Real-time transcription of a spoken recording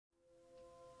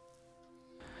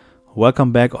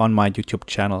Welcome back on my YouTube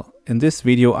channel. In this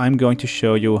video I'm going to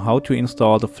show you how to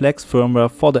install the Flex firmware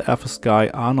for the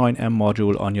FrSky R9M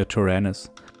module on your Taranis.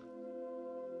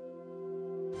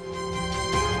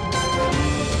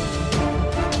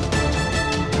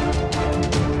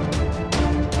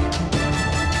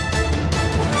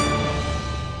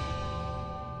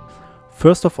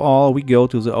 First of all, we go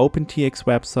to the OpenTX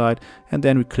website and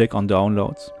then we click on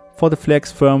Downloads. For the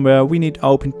Flex firmware we need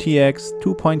OpenTX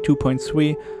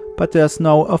 2.2.3, but there's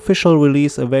no official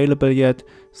release available yet,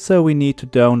 so we need to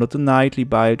download the nightly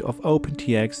build of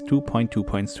OpenTX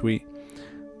 2.2.3.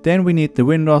 Then we need the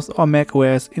Windows or Mac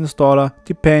OS installer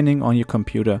depending on your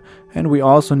computer, and we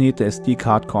also need the SD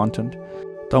card content.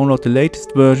 Download the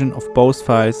latest version of both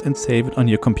files and save it on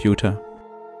your computer.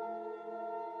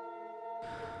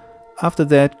 After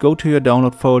that, go to your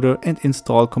download folder and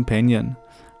install Companion.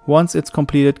 Once it's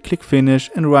completed, click Finish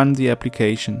and run the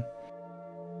application.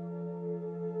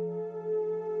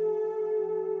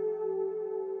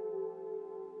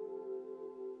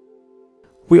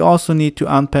 We also need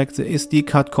to unpack the SD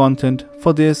card content.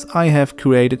 For this I have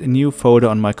created a new folder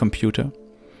on my computer.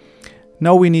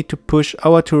 Now we need to push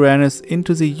our Taranis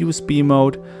into the USB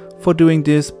mode. For doing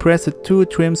this, press the two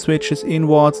trim switches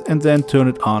inwards and then turn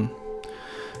it on.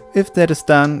 If that is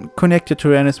done, connect your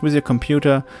Taranis with your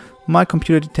computer. My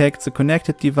computer detects the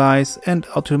connected device and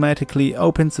automatically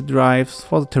opens the drives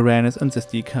for the Taranis and the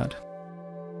SD card.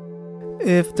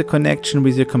 If the connection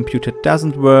with your computer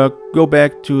doesn't work, go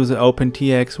back to the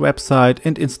OpenTX website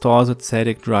and install the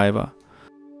static driver.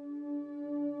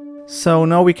 So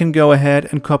now we can go ahead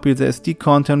and copy the SD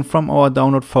content from our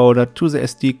download folder to the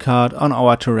SD card on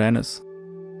our Taranis.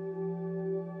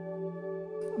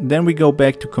 Then we go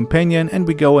back to Companion and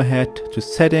we go ahead to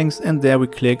Settings, and there we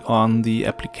click on the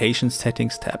Application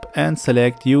Settings tab and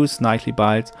select Use Nightly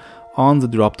Builds on the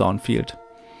drop-down field.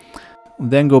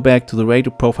 Then go back to the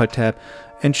Radio Profile tab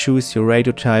and choose your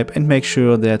radio type and make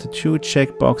sure that the two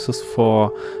checkboxes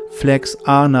for Flex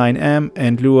R9M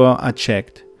and Lure are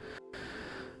checked.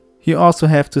 You also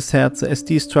have to set the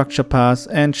SD structure path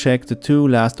and check the two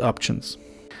last options.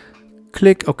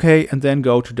 Click OK and then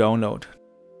go to Download.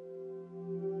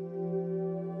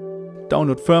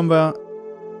 Download firmware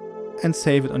and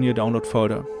save it on your download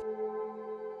folder.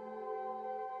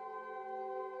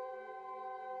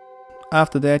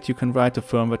 After that you can write the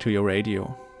firmware to your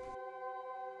radio.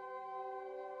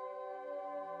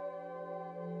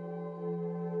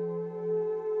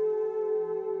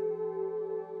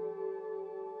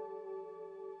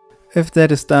 If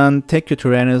that is done, take your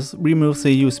Taranis, remove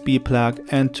the USB plug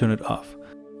and turn it off.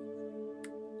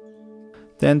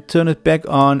 Then turn it back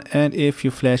on, and if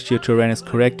you flash your Taranis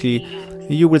correctly,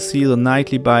 you will see the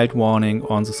nightly build warning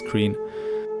on the screen.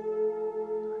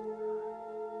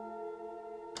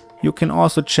 You can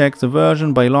also check the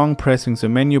version by long pressing the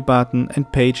menu button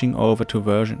and paging over to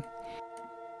version.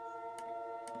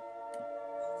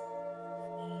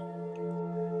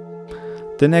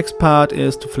 The next part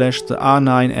is to flash the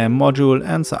R9M module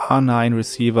and the R9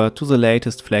 receiver to the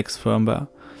latest Flex firmware.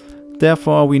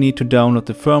 Therefore we need to download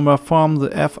the firmware from the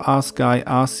FrSky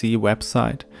RC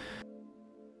website.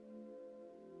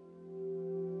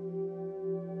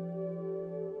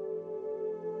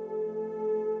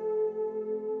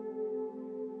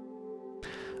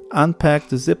 Unpack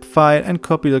the zip file and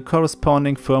copy the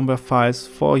corresponding firmware files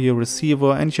for your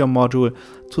receiver and your module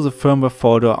to the firmware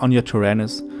folder on your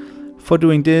Taranis. For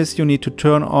doing this you need to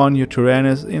turn on your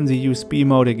Taranis in the USB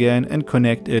mode again and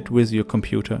connect it with your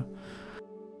computer.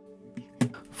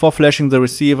 For flashing the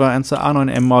receiver and the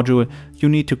R9M module, you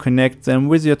need to connect them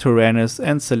with your Taranis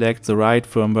and select the right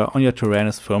firmware on your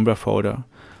Taranis firmware folder.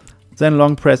 Then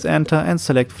long press enter and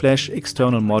select Flash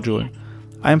External Module.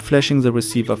 I'm flashing the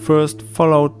receiver first,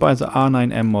 followed by the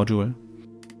R9M module.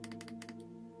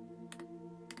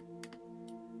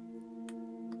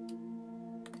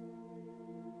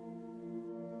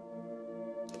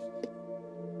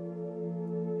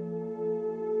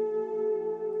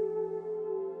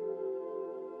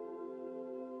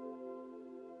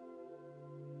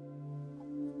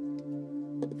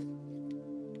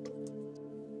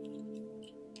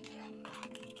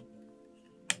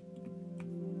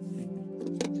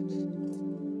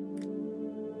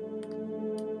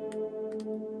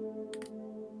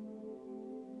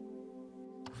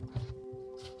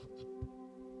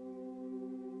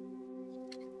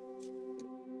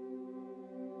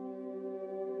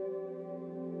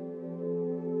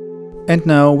 And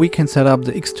now we can set up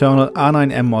the external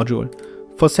R9M module.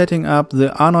 For setting up the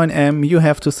R9M you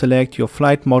have to select your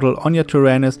flight model on your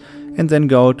Taranis and then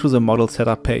go to the model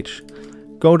setup page.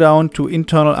 Go down to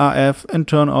internal RF and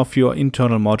turn off your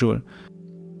internal module.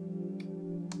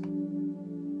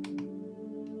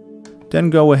 Then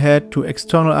go ahead to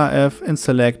external RF and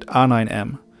select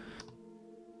R9M.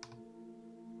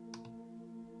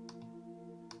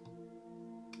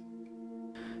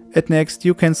 At next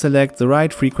you can select the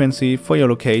right frequency for your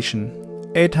location.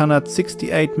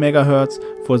 868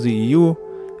 MHz for the EU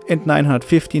and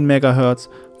 915 MHz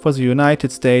for the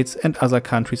United States and other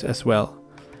countries as well.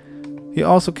 You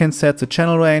also can set the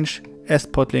channel range,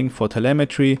 S-Pod link for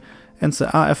telemetry and the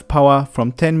RF power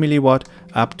from 10 mW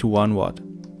up to 1 watt.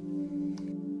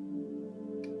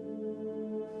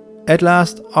 At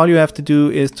last, all you have to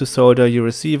do is to solder your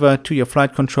receiver to your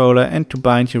flight controller and to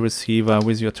bind your receiver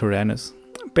with your Taranis.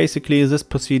 Basically, this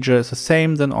procedure is the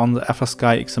same than on the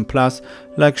FrSky XM Plus,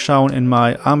 like shown in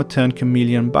my Armaturn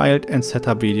Chameleon build and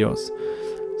setup videos.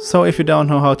 So if you don't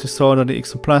know how to solder the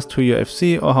XM Plus to your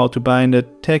FC or how to bind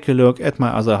it, take a look at my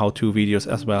other how-to videos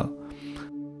as well.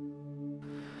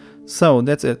 So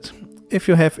that's it. If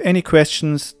you have any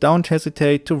questions, don't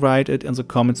hesitate to write it in the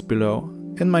comments below.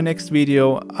 In my next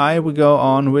video, I will go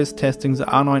on with testing the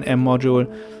R9M module.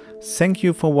 Thank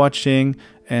you for watching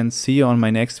and see you on my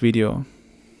next video.